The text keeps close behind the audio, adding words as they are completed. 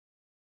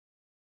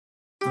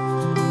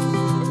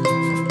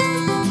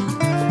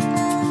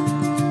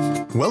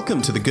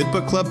Welcome to the Good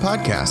Book Club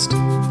podcast,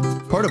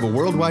 part of a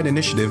worldwide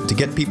initiative to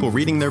get people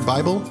reading their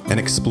Bible and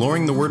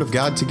exploring the Word of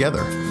God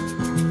together.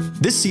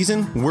 This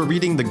season, we're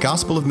reading the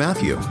Gospel of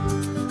Matthew.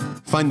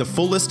 Find the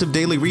full list of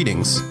daily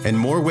readings and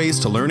more ways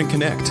to learn and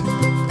connect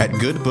at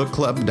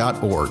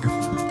goodbookclub.org.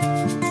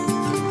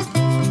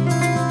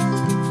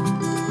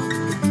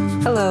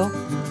 Hello,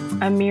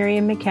 I'm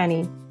Miriam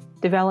McKenney,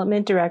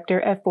 Development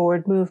Director at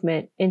Forward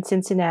Movement in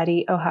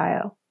Cincinnati,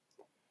 Ohio.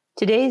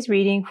 Today's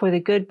reading for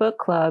the Good Book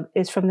Club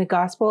is from the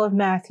Gospel of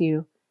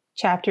Matthew,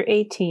 chapter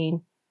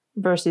 18,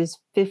 verses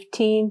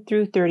 15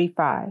 through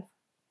 35.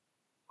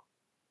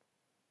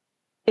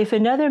 If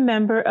another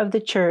member of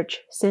the church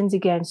sins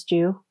against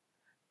you,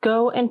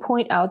 go and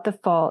point out the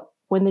fault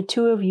when the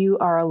two of you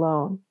are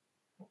alone.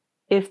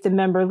 If the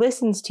member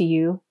listens to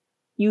you,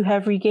 you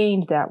have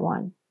regained that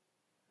one.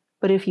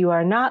 But if you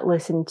are not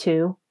listened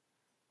to,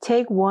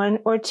 take one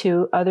or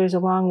two others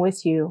along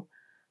with you,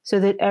 so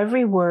that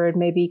every word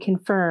may be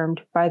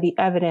confirmed by the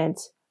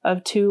evidence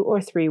of 2 or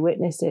 3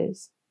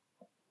 witnesses.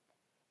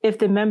 If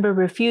the member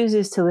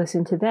refuses to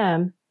listen to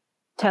them,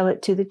 tell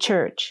it to the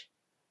church.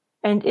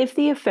 And if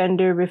the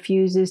offender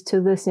refuses to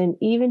listen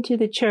even to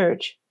the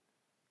church,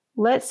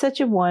 let such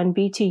a one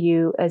be to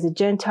you as a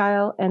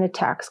Gentile and a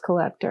tax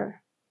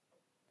collector.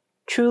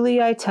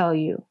 Truly I tell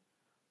you,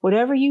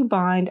 whatever you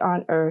bind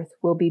on earth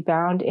will be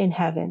bound in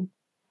heaven,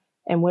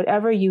 and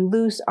whatever you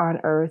loose on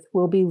earth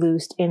will be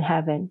loosed in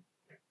heaven.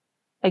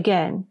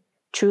 Again,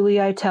 truly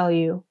I tell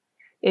you,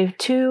 if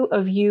 2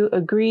 of you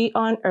agree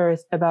on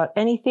earth about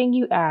anything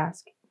you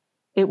ask,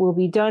 it will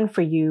be done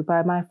for you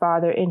by my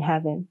Father in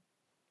heaven.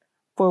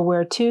 For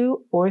where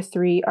 2 or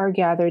 3 are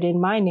gathered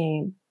in my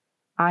name,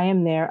 I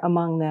am there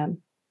among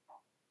them.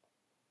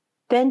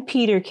 Then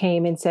Peter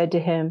came and said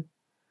to him,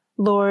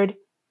 Lord,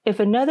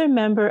 if another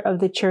member of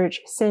the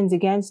church sins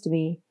against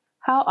me,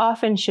 how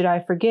often should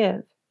I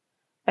forgive?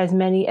 As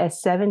many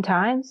as 7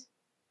 times?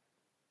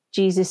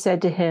 Jesus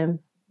said to him,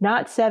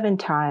 Not 7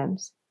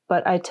 times,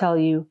 but I tell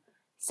you,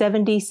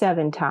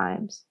 77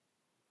 times.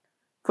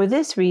 For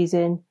this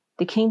reason,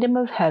 the kingdom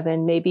of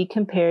heaven may be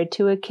compared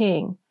to a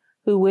king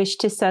who wished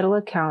to settle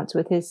accounts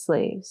with his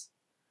slaves.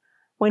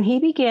 When he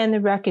began the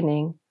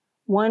reckoning,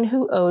 one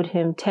who owed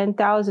him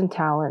 10,000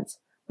 talents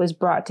was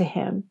brought to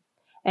him,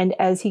 and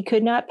as he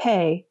could not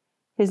pay,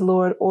 his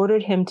Lord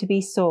ordered him to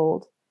be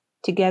sold,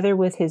 together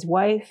with his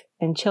wife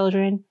and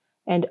children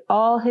and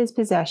all his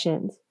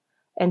possessions,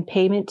 and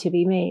payment to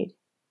be made.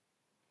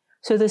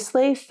 So the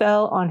slave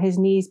fell on his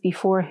knees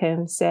before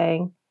him,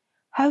 saying,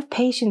 Have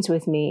patience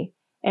with me,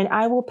 and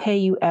I will pay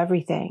you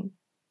everything.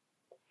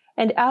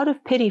 And out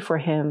of pity for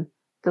him,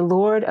 the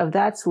Lord of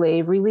that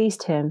slave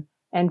released him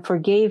and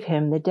forgave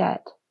him the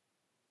debt.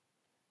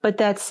 But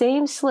that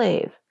same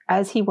slave,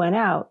 as he went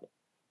out,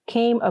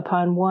 came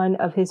upon one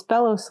of his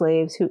fellow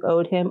slaves who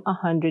owed him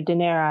 100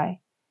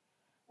 denarii.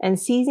 And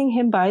seizing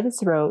him by the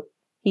throat,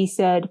 he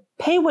said,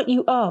 Pay what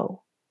you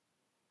owe.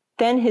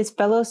 Then his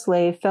fellow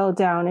slave fell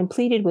down and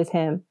pleaded with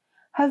him,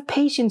 Have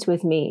patience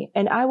with me,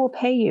 and I will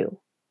pay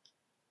you.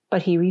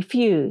 But he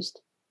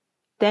refused.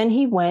 Then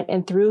he went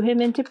and threw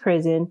him into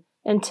prison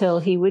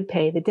until he would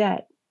pay the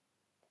debt.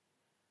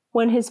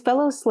 When his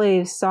fellow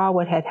slaves saw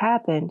what had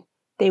happened,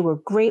 they were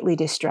greatly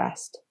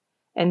distressed,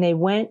 and they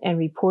went and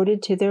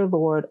reported to their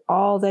Lord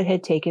all that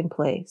had taken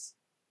place.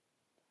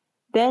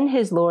 Then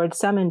his Lord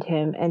summoned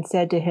him and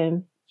said to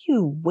him,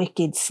 You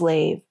wicked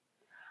slave!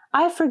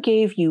 I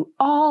forgave you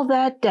all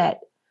that debt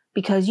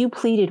because you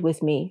pleaded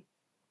with me.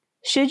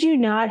 Should you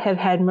not have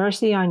had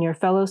mercy on your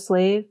fellow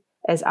slave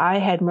as I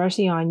had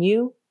mercy on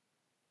you?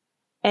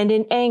 And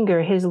in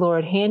anger his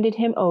Lord handed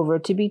him over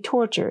to be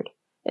tortured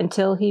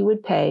until he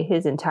would pay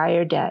his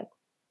entire debt.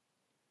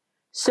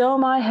 So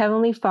my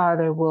heavenly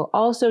Father will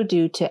also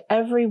do to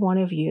every one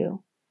of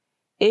you,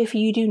 if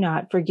you do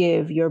not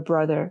forgive your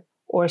brother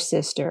or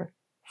sister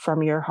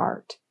from your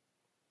heart.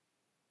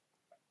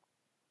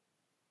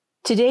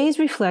 Today's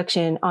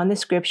reflection on the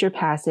scripture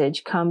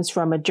passage comes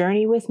from A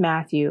Journey with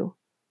Matthew,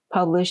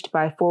 published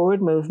by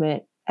Forward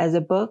Movement as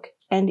a book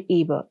and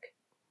ebook.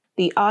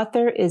 The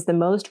author is the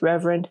Most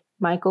Reverend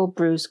Michael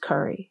Bruce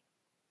Curry.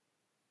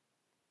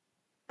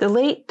 The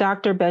late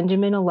Dr.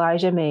 Benjamin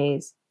Elijah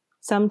Mays,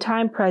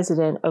 sometime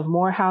president of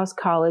Morehouse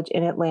College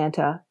in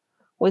Atlanta,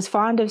 was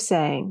fond of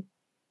saying,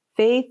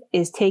 Faith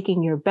is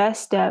taking your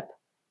best step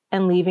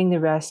and leaving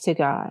the rest to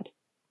God.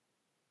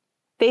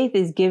 Faith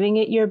is giving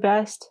it your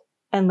best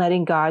and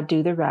letting God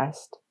do the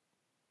rest.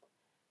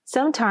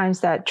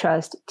 Sometimes that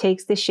trust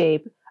takes the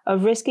shape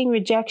of risking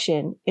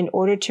rejection in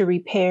order to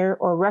repair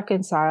or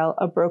reconcile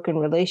a broken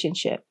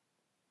relationship.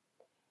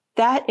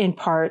 That, in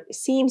part,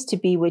 seems to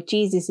be what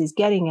Jesus is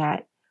getting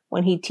at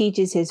when he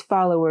teaches his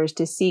followers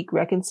to seek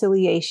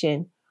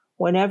reconciliation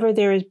whenever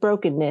there is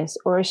brokenness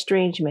or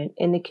estrangement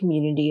in the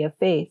community of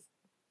faith.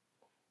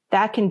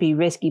 That can be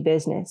risky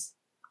business,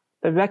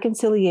 but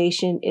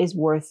reconciliation is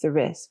worth the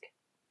risk.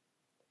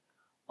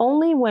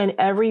 Only when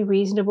every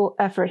reasonable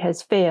effort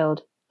has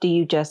failed do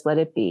you just let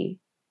it be.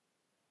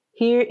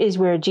 Here is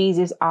where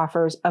Jesus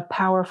offers a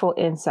powerful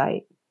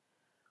insight.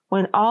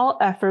 When all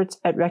efforts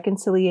at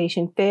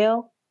reconciliation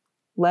fail,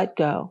 let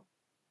go.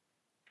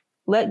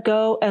 Let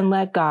go and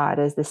let God,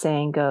 as the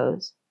saying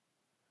goes.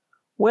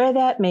 Where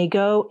that may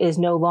go is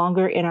no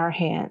longer in our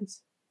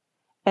hands.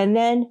 And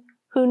then,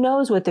 who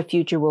knows what the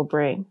future will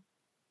bring?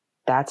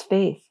 That's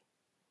faith.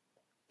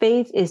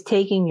 Faith is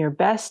taking your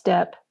best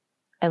step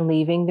and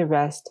leaving the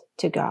rest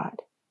to God.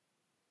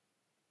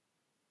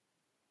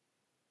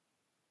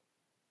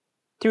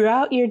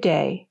 Throughout your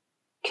day,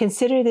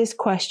 consider this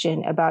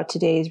question about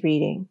today's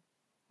reading.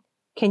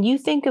 Can you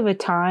think of a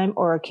time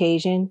or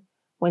occasion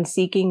when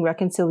seeking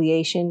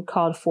reconciliation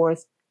called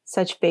forth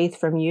such faith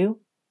from you?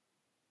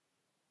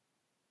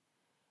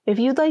 If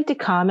you'd like to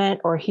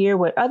comment or hear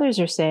what others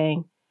are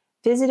saying,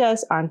 visit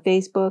us on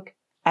Facebook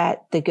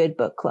at the Good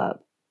Book Club.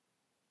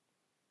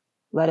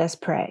 Let us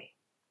pray.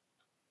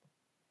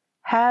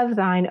 Have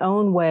thine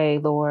own way,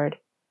 Lord,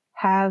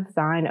 have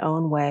thine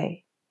own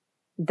way.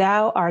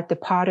 Thou art the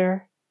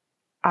potter,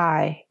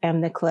 I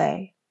am the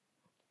clay.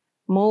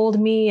 Mold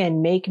me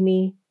and make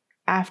me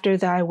after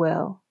thy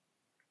will,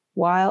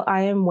 while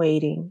I am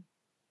waiting,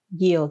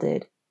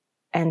 yielded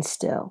and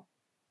still.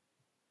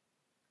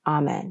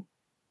 Amen.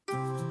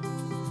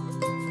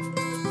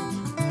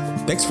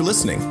 Thanks for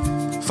listening.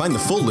 Find the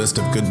full list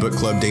of Good Book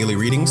Club daily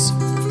readings,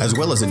 as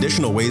well as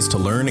additional ways to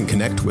learn and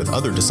connect with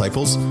other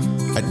disciples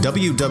at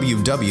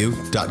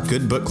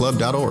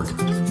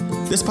www.goodbookclub.org.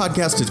 This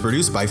podcast is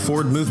produced by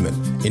Forward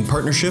Movement in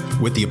partnership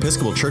with the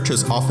Episcopal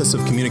Church's Office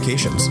of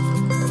Communications.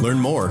 Learn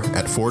more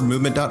at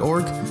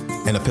forwardmovement.org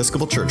and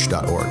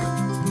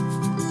episcopalchurch.org.